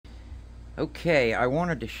Okay, I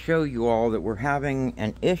wanted to show you all that we're having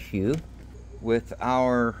an issue with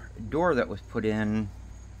our door that was put in,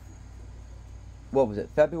 what was it,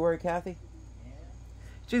 February, Kathy? Yeah.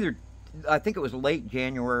 It's either, I think it was late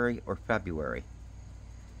January or February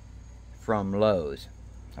from Lowe's.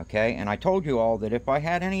 Okay, and I told you all that if I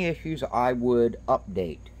had any issues, I would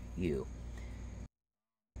update you.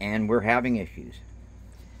 And we're having issues.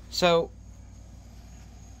 So,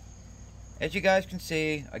 as you guys can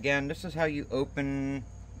see, again, this is how you open,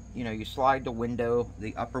 you slide the window,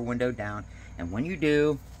 the upper window down, and when you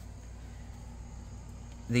do,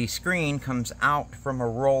 the screen comes out from a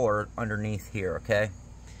roller underneath here, okay?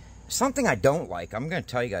 Something I don't like, I'm going to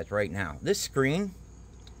tell you guys right now, this screen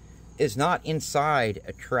is not inside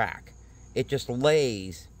a track. It just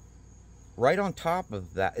lays right on top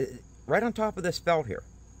of that, right on top of this felt here.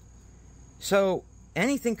 So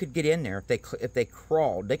anything could get in there. If they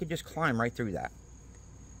crawled, they could just climb right through that.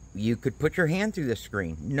 You could put your hand through the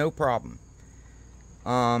screen, no problem.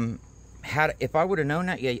 If I would have known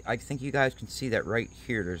that, yeah, I think you guys can see that right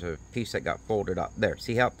here. There's a piece that got folded up there.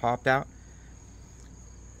 See how it popped out?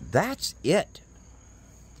 That's it.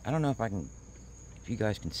 I don't know if you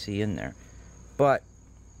guys can see in there, but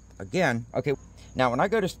again, okay. Now when I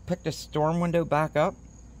go to pick the storm window back up,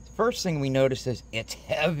 the first thing we notice is it's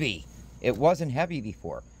heavy. It wasn't heavy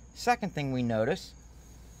before. Second thing we notice,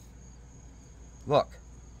 look,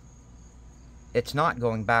 it's not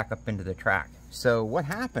going back up into the track. So what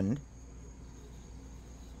happened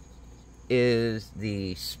is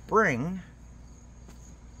the spring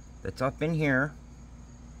that's up in here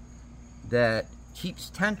that keeps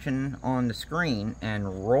tension on the screen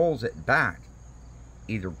and rolls it back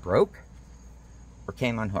either broke or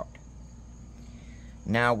came unhooked.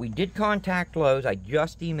 Now, we did contact Lowe's. I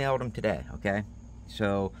just emailed them today, okay?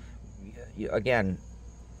 So, again,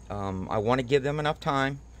 I want to give them enough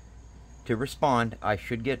time to respond. I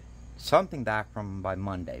should get something back from them by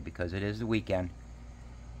Monday because it is the weekend.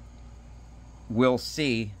 We'll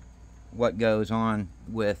see what goes on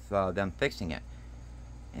with them fixing it.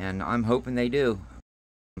 And I'm hoping they do.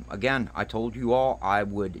 Again, I told you all I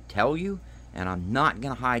would tell you, and I'm not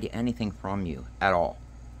going to hide anything from you at all.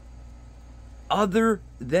 Other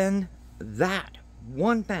than that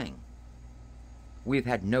one thing, we've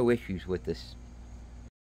had no issues with this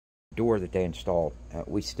door that they installed.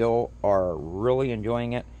 We still are really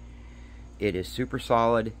enjoying it. It is super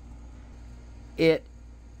solid. It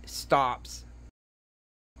stops,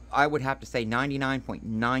 I would have to say,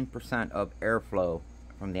 99.9% of airflow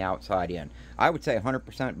from the outside in. I would say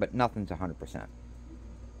 100%, but nothing's 100%.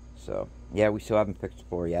 So, yeah, we still haven't fixed the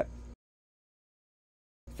floor yet.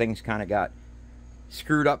 Things kind of got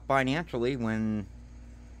screwed up financially when,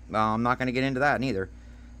 well, I'm not going to get into that neither.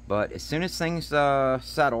 But as soon as things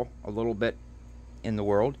settle a little bit in the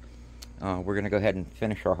world, we're going to go ahead and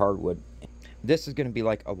finish our hardwood. This is going to be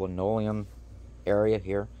like a linoleum area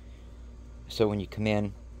here. So when you come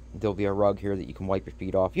in, there'll be a rug here that you can wipe your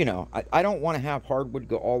feet off. You know, I don't want to have hardwood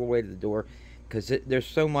go all the way to the door because there's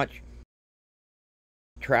so much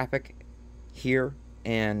traffic here,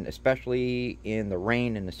 and especially in the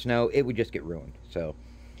rain and the snow, it would just get ruined. So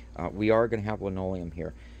we are going to have linoleum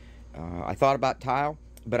here. I thought about tile,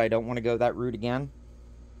 but I don't want to go that route again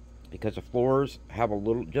because the floors have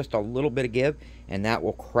just a little bit of give, and that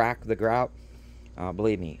will crack the grout.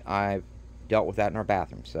 Believe me, I've dealt with that in our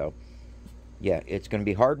bathroom. So yeah, it's going to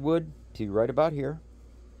be hardwood to right about here.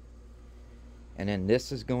 And then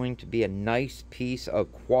this is going to be a nice piece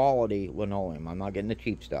of quality linoleum. I'm not getting the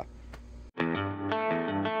cheap stuff.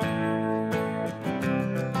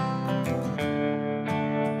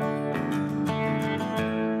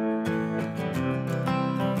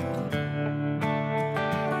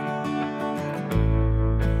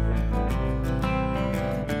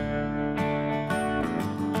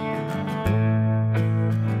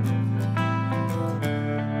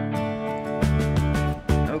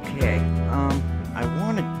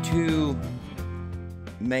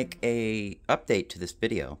 Make a update to this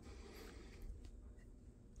video.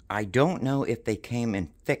 I don't know if they came and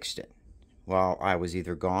fixed it while I was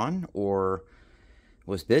either gone or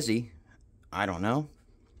was busy. I don't know,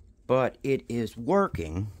 but it is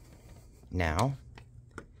working now.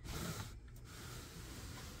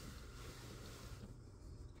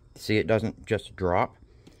 See, it doesn't just drop.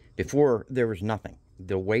 Before, there was nothing.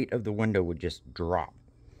 The weight of the window would just drop,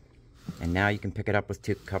 and now you can pick it up with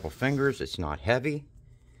a couple fingers. It's not heavy,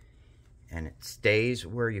 and it stays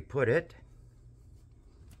where you put it.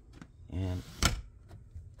 And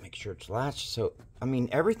make sure it's latched. So, I mean,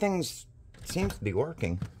 everything seems to be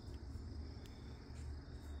working.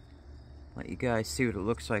 Let you guys see what it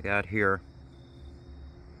looks like out here.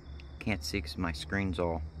 Can't see because my screen's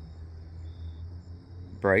all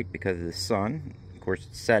bright because of the sun. Of course,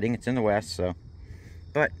 it's setting. It's in the west, so.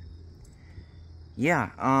 But, yeah,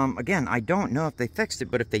 again, I don't know if they fixed it,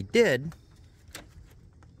 but if they did,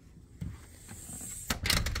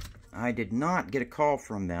 I did not get a call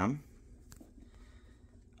from them,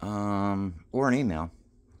 or an email.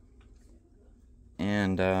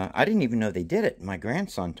 And I didn't even know they did it. My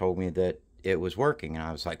grandson told me that it was working, and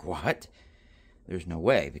I was like, what? There's no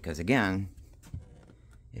way, because again,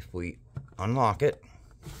 if we unlock it,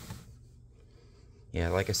 yeah,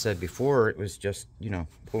 like I said before, it was just, you know,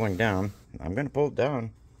 pulling down. I'm going to pull it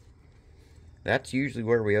down. That's usually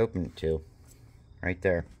where we open it to, right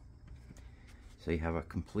there. So you have a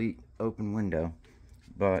complete open window.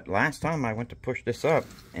 But last time I went to push this up,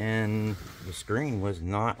 and the screen was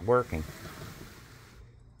not working.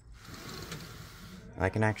 I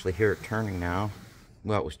can actually hear it turning now.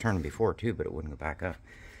 Well, it was turning before too, but it wouldn't go back up.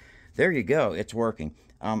 There you go, it's working.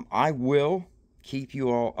 I will keep you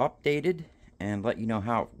all updated and let you know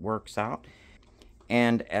how it works out.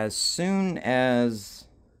 And as soon as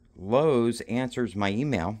Lowe's answers my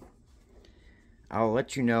email, I'll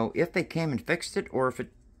let you know if they came and fixed it or if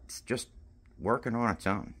it's just working on its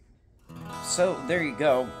own. So there you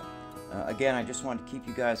go. Again, I just wanted to keep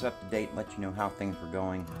you guys up to date and let you know how things were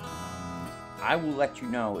going. I will let you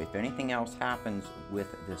know if anything else happens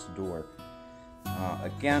with this door.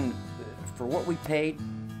 Again, for what we paid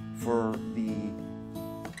for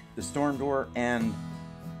the storm door and,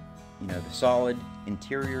 you know, the solid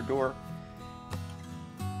interior door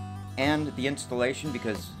and the installation,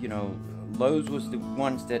 because, you know, Lowe's was the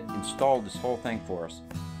ones that installed this whole thing for us.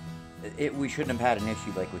 We shouldn't have had an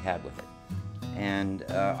issue like we had with it. And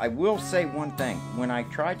I will say one thing. When I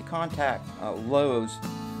tried to contact Lowe's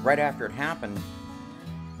right after it happened,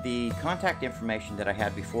 the contact information that I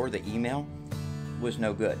had before, the email, was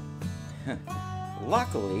no good.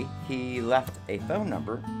 Luckily, he left a phone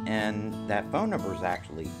number, and that phone number is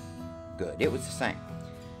actually good. It was the same,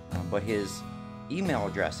 but his email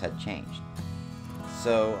address had changed.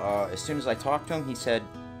 So as soon as I talked to him, he said,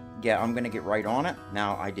 yeah, I'm going to get right on it.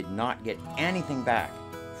 Now, I did not get anything back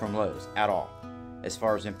from Lowe's at all, as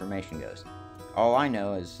far as information goes. All I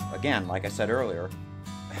know is, again, like I said earlier,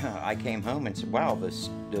 I came home and said, wow,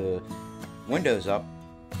 the window's up.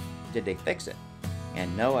 Did they fix it?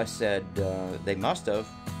 And no, I said, they must have,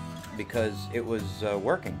 because it was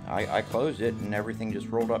working. I closed it and everything just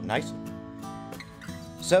rolled up nicely.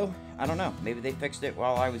 So, I don't know. Maybe they fixed it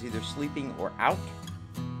while I was either sleeping or out,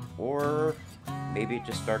 or maybe it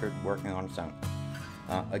just started working on its own.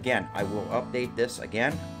 Again, I will update this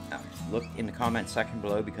again. Look in the comment section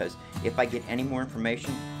below, because if I get any more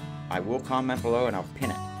information, I will comment below and I'll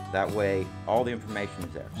pin it. That way, all the information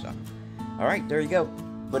is there. So, all right, there you go.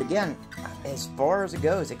 But again, as far as it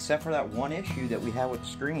goes, except for that one issue that we have with the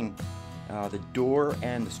screen, the door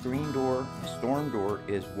and the screen door, the storm door,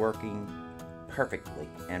 is working perfectly,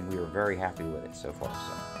 and we are very happy with it so far.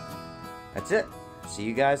 So, that's it. See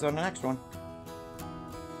you guys on the next one.